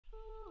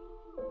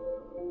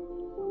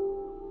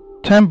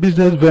10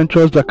 business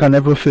ventures that can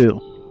never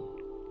fail.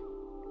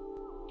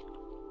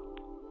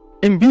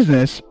 In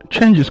business,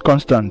 change is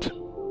constant.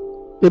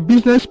 A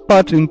business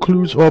path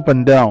includes up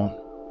and down.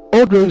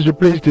 Old ways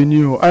replace the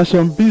new, and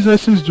some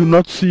businesses do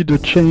not see the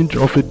change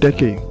of a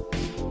decade.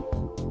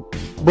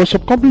 But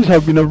some companies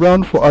have been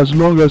around for as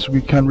long as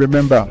we can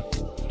remember,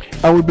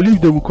 and we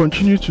believe they will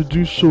continue to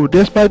do so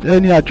despite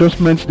any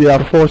adjustments they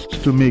are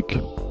forced to make.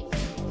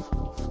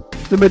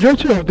 The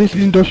majority of these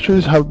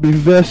industries have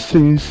been there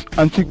since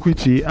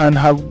antiquity and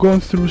have gone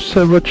through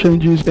several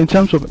changes in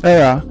terms of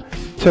era,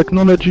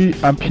 technology,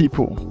 and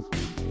people.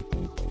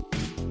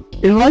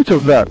 In light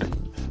of that,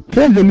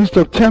 here's a list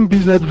of 10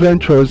 business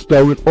ventures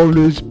that will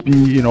always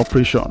be in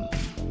operation.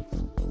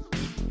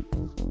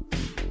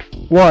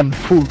 1.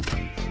 Food.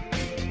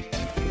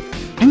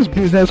 This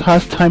business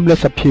has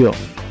timeless appeal.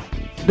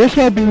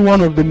 Despite being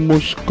one of the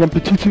most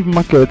competitive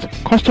markets,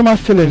 customers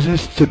still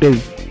exist today.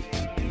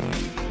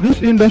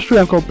 This industry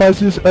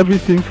encompasses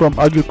everything from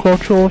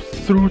agriculture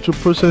through to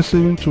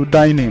processing to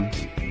dining.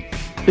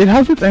 It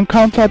hasn't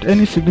encountered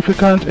any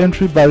significant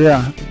entry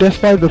barrier,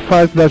 despite the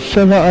fact that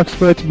several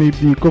aspects may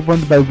be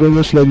governed by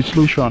various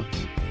legislation.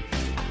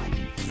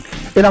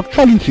 In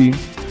actuality,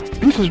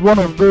 this is one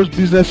of those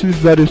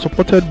businesses that is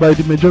supported by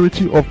the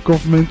majority of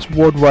governments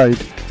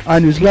worldwide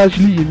and is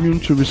largely immune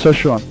to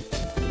recession.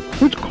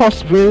 Food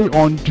costs vary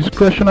on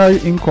discretionary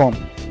income,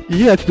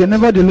 yet they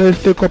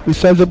nevertheless take up a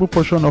sizable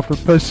portion of a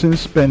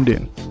person's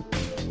spending.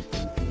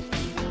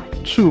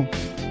 2.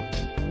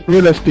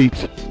 Real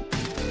estate.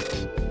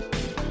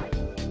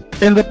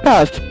 In the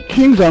past,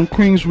 kings and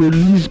queens will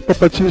lease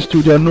properties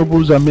to their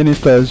nobles and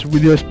ministers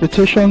with the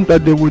expectation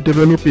that they will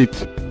develop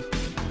it.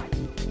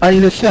 And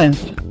in a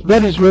sense,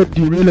 that is where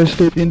the real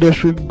estate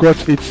industry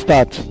got its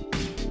start.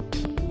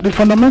 The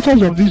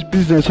fundamentals of this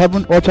business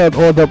haven't altered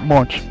all that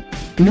much,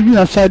 leaving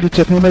aside the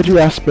technology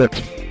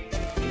aspect.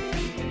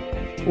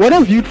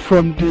 Whether viewed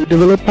from the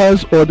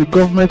developer's or the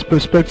government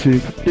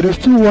perspective, it is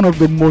still one of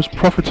the most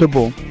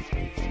profitable.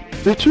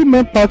 The two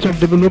main parts of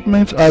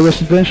development are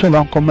residential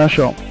and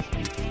commercial.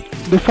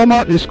 The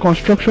former is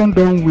construction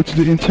done with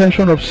the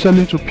intention of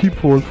selling to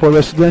people for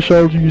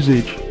residential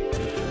usage,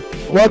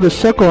 while the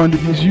second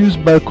is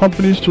used by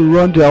companies to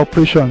run their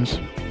operations.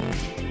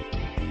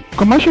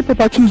 Commercial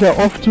properties are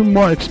often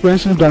more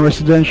expensive than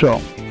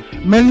residential,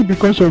 mainly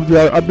because of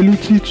their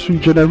ability to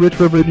generate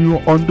revenue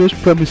on those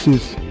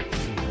premises.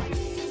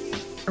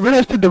 Real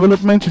estate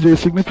development is a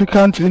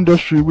significant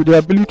industry with the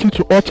ability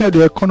to alter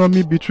the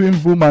economy between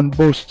boom and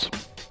bust.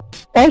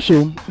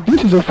 Also,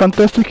 this is a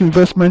fantastic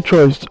investment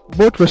choice,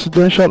 both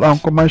residential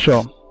and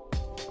commercial.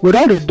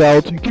 Without a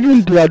doubt,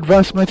 given the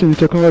advancement in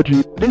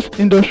technology, this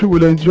industry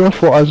will endure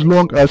for as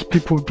long as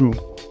people do.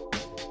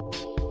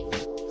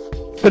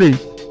 3.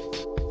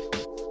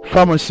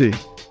 Pharmacy.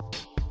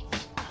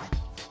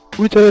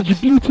 With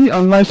eligibility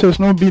and license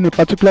not being a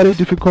particularly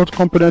difficult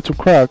component to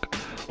crack,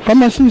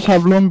 pharmacies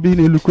have long been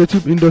a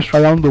lucrative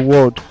industry around the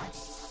world.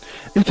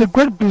 It's a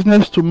great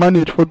business to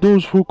manage for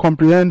those who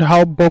comprehend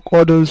how bulk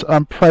orders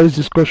and price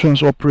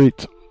discussions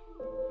operate.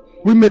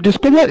 We may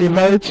discover a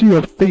variety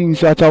of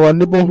things at our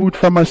neighborhood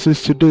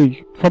pharmacies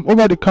today, from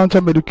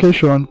over-the-counter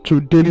medication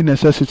to daily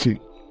necessity.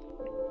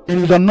 It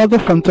is another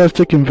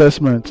fantastic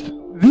investment.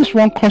 This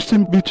one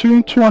costing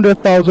between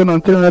 $200,000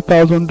 and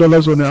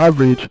 $300,000 on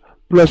average,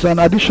 plus an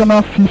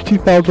additional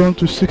 $50,000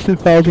 to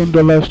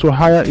 $60,000 to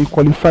hire a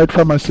qualified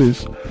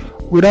pharmacist,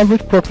 with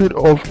average profit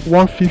of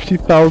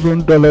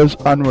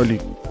 $150,000 annually.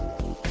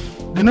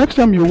 The next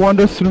time you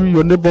wander through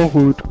your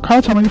neighborhood,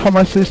 count how many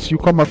pharmacists you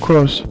come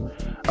across,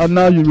 and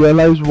now you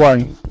realize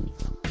why.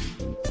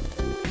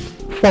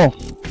 4.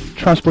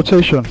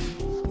 Transportation.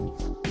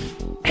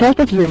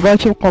 Transport is a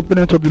vital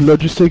component of the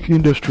logistics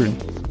industry.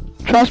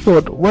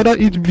 Transport, whether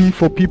it be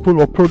for people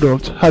or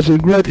products, has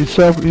ingrained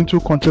itself into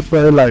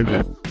contemporary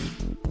life.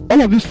 All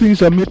of these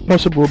things are made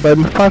possible by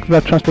the fact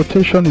that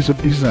transportation is a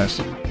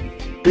business.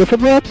 Your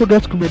favorite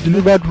product could be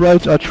delivered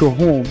right at your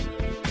home.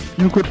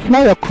 You could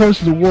fly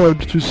across the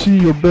world to see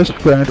your best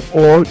friend,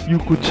 or you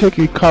could take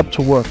a cab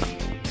to work.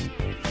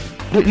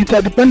 The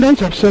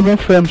interdependence of several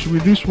firms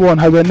with this one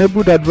has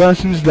enabled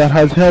advances that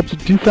has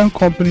helped different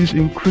companies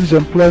increase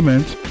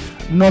employment,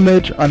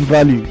 knowledge, and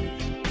value.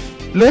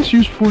 Let's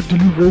use food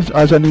deliveries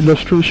as an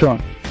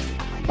illustration.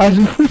 As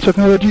the food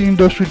technology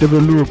industry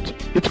developed,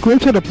 it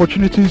created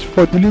opportunities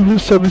for delivery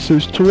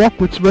services to work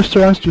with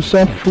restaurants to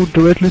serve food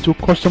directly to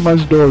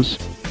customers' doors.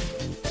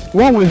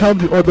 One will help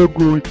the other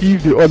grow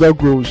if the other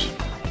grows.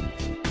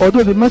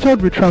 Although the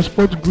method we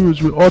transport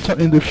goods will alter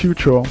in the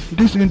future,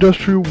 this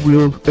industry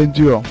will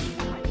endure.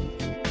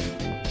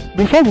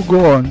 Before we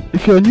go on,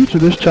 if you are new to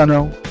this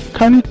channel,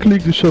 kindly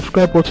click the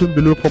subscribe button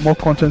below for more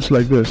contents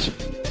like this.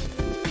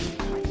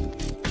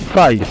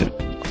 5.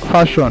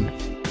 Fashion.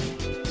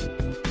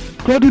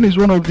 Clothing is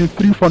one of the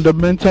 3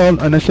 fundamental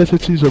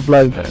necessities of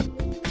life,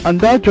 and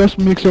that just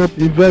makes up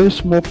a very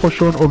small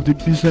portion of the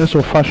business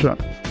of fashion.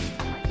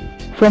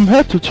 From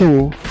head to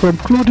toe, from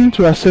clothing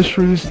to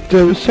accessories,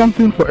 there is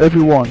something for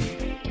everyone.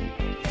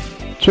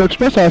 To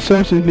express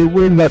ourselves in a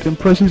way that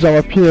impresses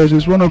our peers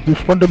is one of the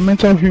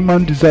fundamental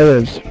human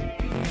desires.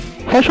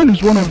 Fashion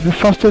is one of the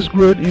fastest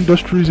growing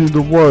industries in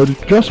the world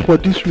just for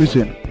this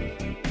reason.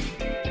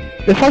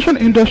 The fashion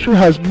industry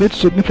has made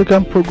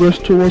significant progress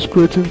towards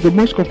creating the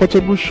most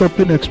comfortable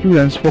shopping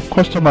experience for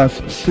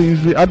customers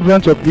since the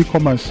advent of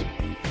e-commerce.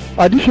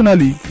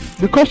 Additionally,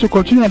 because of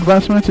continued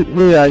advancements in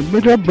AI,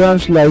 major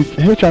brands like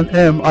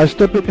H&M are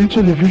stepping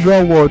into the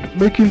visual world,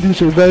 making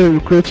this a very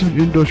lucrative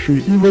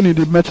industry even in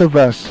the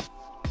metaverse.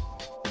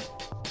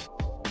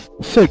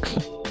 6.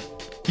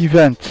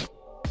 Events.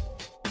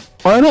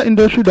 Another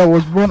industry that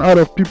was born out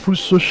of people's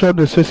social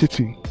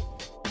necessity.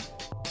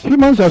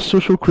 Humans are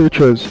social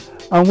creatures,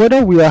 and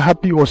whether we are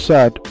happy or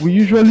sad, we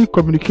usually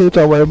communicate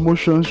our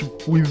emotions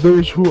with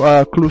those who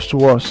are close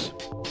to us.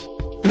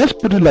 Let's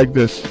put it like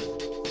this.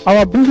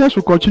 Our business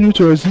will continue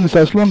to exist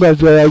as long as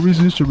there are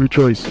reasons to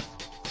rejoice.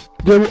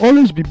 There will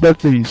always be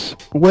birthdays,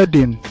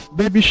 weddings,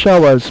 baby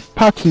showers,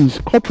 parties,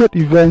 corporate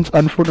events,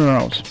 and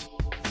funerals.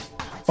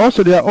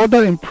 Also, there are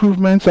other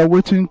improvements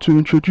awaiting to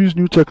introduce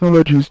new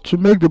technologies to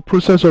make the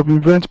process of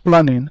event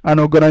planning and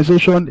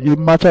organization a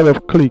matter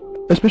of click,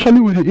 especially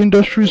with the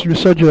industry's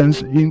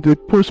resurgence in the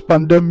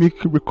post-pandemic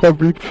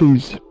recovery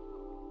phase.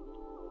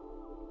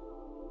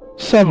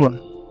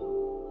 7.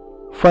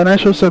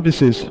 Financial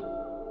services.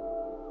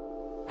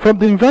 From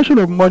the invention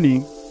of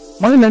money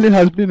lending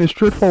has been a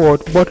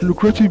straightforward but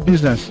lucrative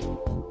business.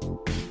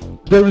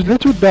 There is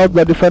little doubt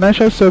that the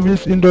financial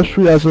service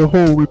industry as a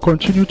whole will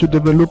continue to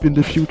develop in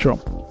the future,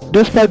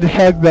 despite the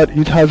fact that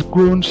it has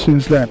grown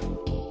since then.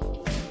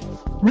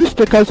 Risk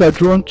takers are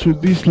drawn to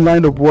this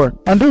line of work,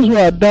 and those who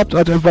are adept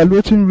at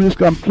evaluating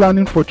risk and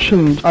planning for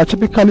change are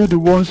typically the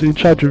ones in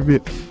charge of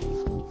it.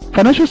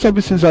 Financial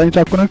services are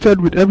interconnected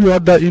with every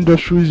other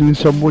industry in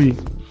some way,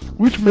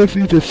 which makes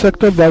it a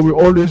sector that will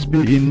always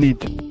be in need.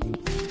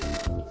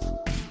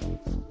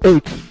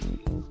 8.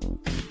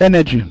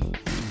 Energy.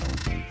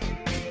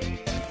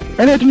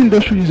 Energy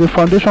industry is a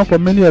foundation for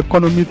many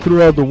economies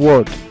throughout the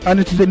world, and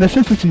it is a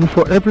necessity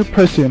for every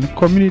person,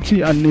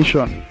 community, and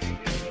nation.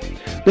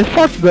 The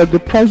fact that the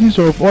prices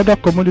of other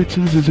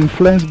commodities is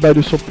influenced by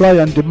the supply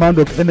and demand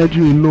of energy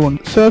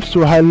alone serves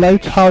to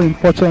highlight how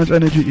important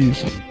energy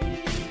is.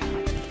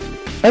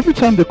 Every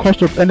time the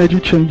cost of energy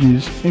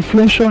changes,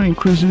 inflation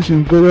increases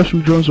in various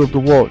regions of the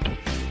world.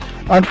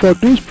 And for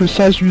those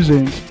precise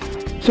reasons,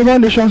 several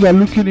nations are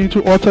looking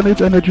into alternate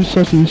energy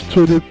sources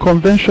to the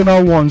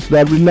conventional ones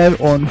that rely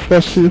on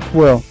fossil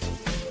fuel.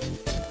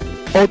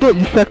 Although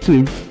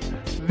effective,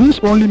 this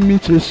only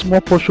meets a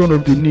small portion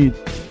of the need,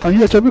 and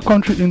yet every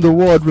country in the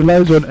world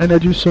relies on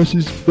energy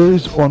sources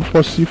based on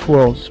fossil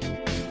fuels.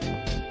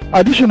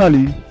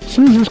 Additionally,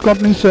 since these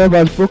companies serve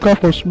as brokers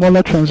for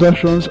smaller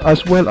transactions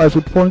as well as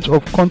a point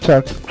of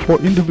contact for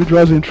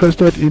individuals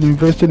interested in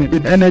investing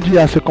in energy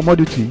as a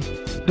commodity,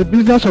 the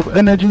business of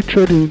energy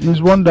trading is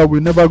one that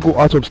will never go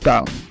out of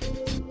style.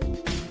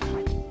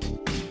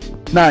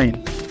 9.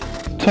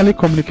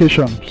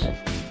 Telecommunications.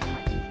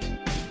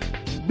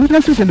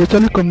 Businesses in the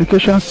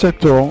telecommunications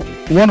sector,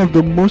 one of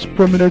the most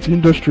prominent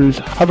industries,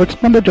 have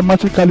expanded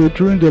dramatically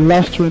during the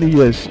last 20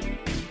 years.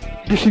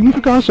 The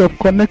significance of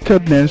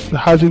connectedness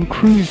has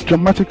increased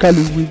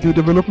dramatically with the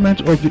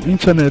development of the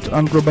internet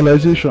and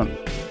globalization.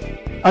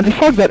 And the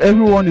fact that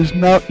everyone is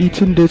now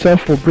eating data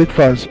for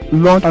breakfast,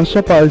 lunch, and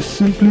supper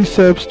simply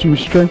serves to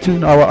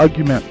strengthen our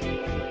argument.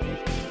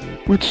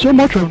 With so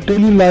much of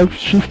daily life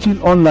shifting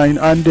online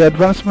and the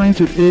advancements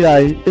in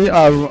AI,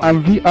 AR,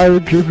 and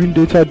VR-driven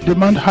data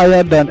demand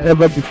higher than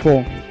ever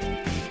before,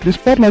 the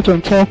spotlight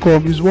on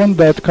telecom is one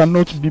that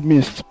cannot be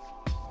missed.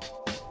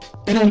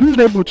 It is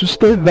reasonable to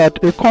state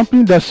that a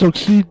company that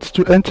succeeds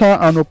to enter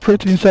and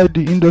operate inside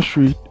the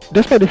industry,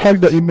 despite the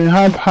fact that it may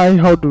have high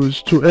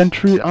hurdles to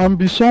entry and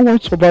be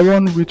somewhat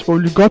overrun with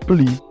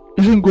oligopoly,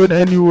 isn't going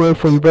anywhere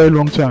for a very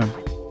long time.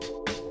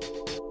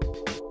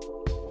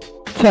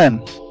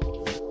 10.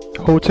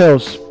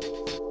 Hotels.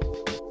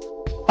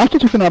 After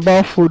talking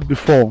about food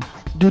before,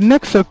 the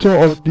next sector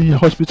of the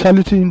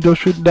hospitality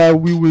industry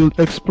that we will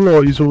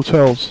explore is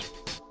hotels.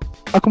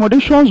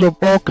 Accommodations of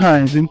all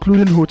kinds,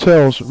 including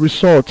hotels,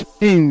 resorts,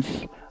 inns,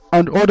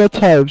 and other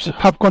types,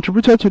 have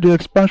contributed to the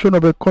expansion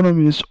of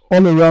economies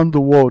all around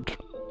the world.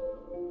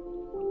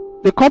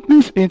 The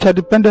company's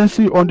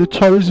interdependency on the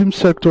tourism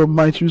sector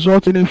might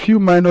result in a few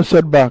minor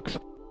setbacks,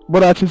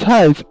 but at its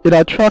height, it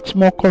attracts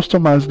more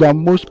customers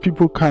than most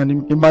people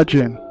can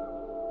imagine.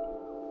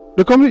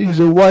 The company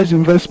is a wise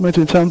investment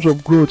in terms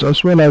of growth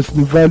as well as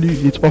the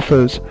value it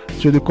offers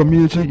to the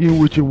community in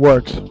which it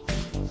works.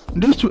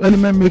 These two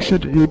elements makes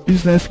it a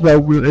business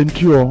that will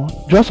endure,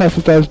 just as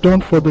it has done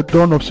for the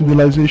dawn of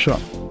civilization.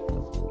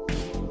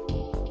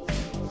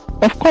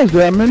 Of course,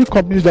 there are many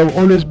companies that will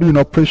always be in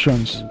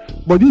operations,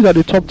 but these are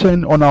the top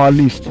 10 on our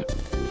list.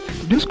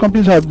 These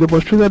companies have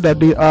demonstrated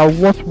that they are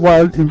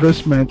worthwhile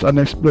investment and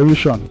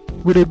exploration,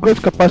 with a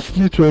great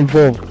capacity to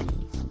evolve.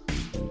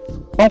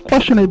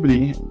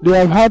 Unquestionably, they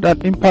have had an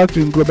impact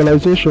in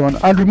globalization,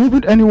 and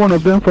removing any one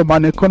of them from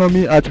an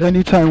economy at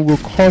any time will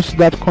cause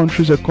that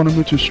country's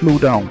economy to slow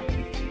down.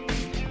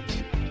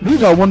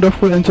 These are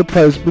wonderful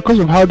enterprises because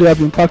of how they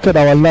have impacted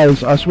our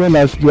lives as well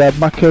as their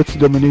market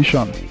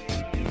domination.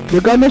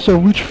 Regardless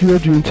of which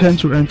field you intend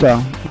to enter,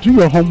 do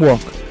your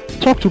homework,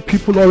 talk to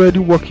people already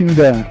working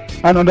there,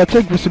 and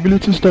undertake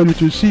visibility study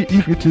to see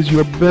if it is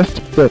your best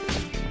bet.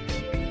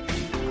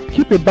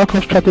 Keep a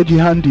backup strategy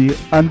handy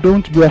and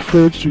don't be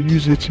afraid to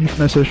use it if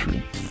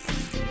necessary.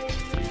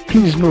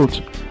 Please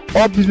note,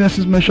 all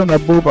businesses mentioned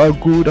above are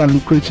good and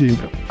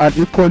lucrative and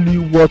equally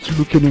worth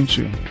looking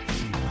into.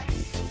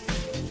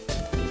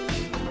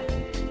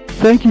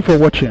 Thank you for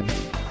watching.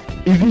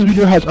 If this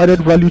video has added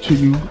value to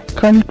you,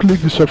 kindly click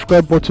the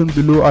subscribe button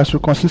below as we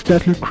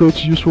consistently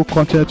create useful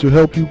content to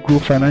help you grow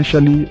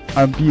financially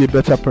and be a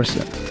better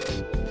person.